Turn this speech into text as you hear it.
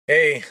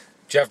Hey,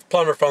 Jeff the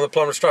Plumber from the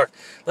Plumber Truck.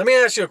 Let me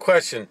ask you a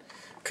question,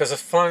 because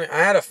I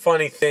had a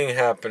funny thing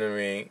happen to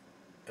me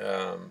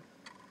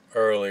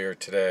earlier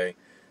today.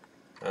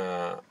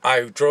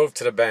 I drove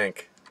to the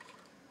bank,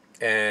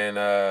 and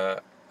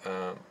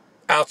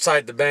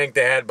outside the bank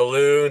they had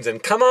balloons,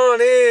 and come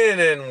on in,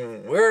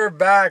 and we're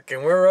back,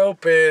 and we're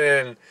open,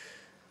 and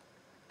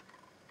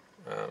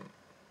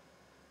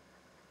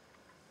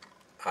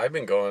I've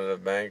been going to the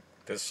bank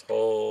this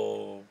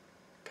whole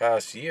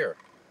past year.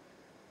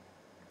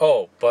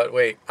 Oh, but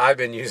wait, I've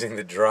been using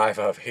the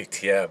drive-up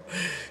ATM,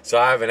 so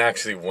I haven't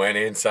actually went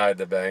inside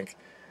the bank.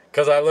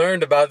 Because I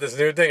learned about this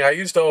new thing. I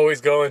used to always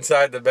go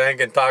inside the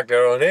bank and talk to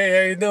everyone, hey,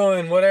 how you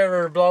doing,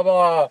 whatever, blah,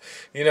 blah,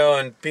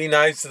 and be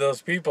nice to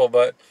those people.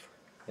 But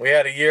we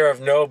had a year of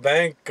no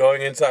bank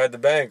going inside the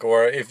bank.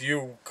 Or if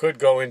you could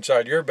go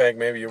inside your bank,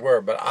 maybe you were.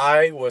 But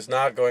I was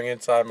not going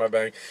inside my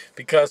bank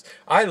because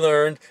I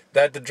learned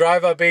that the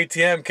drive-up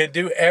ATM can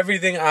do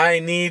everything I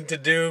need to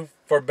do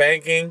for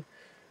banking,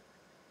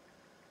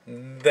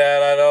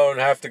 that I don't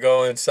have to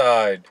go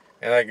inside,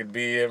 and I could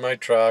be in my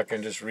truck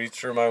and just reach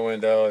through my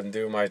window and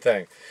do my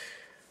thing.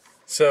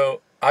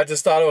 So I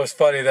just thought it was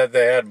funny that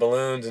they had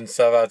balloons and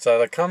stuff outside.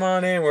 Like, come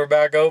on in, we're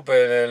back open,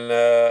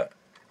 and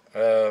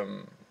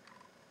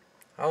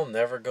I'll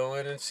never go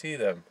in and see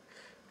them.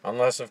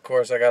 Unless, of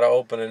course, I got to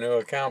open a new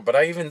account.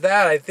 But even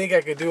that, I think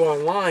I could do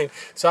online.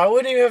 So I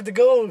wouldn't even have to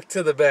go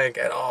to the bank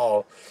at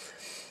all.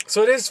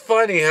 So it is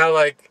funny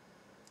how,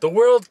 the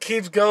world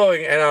keeps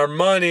going, and our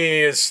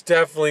money is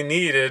definitely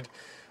needed.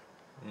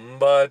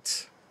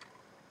 But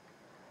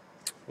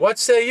what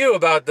say you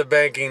about the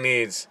banking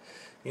needs?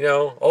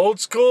 Old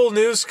school,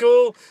 new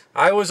school?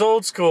 I was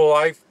old school.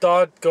 I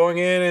thought going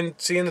in and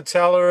seeing the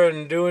teller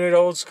and doing it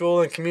old school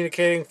and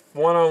communicating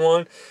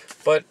one-on-one.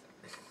 But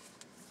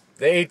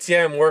the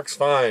ATM works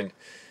fine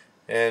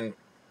and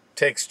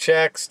takes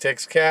checks,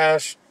 takes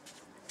cash,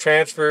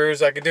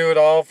 transfers. I could do it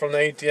all from the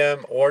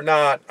ATM or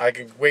not. I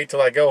could wait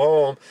till I go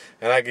home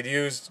and I could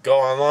go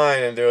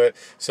online and do it.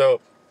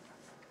 So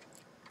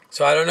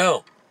I don't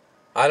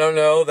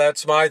know.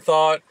 That's my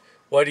thought.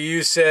 What do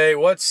you say?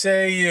 What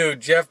say you?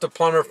 Jeff the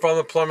Plumber from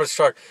the Plumber's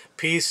Truck.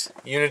 Peace,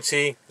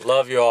 unity,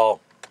 love you all.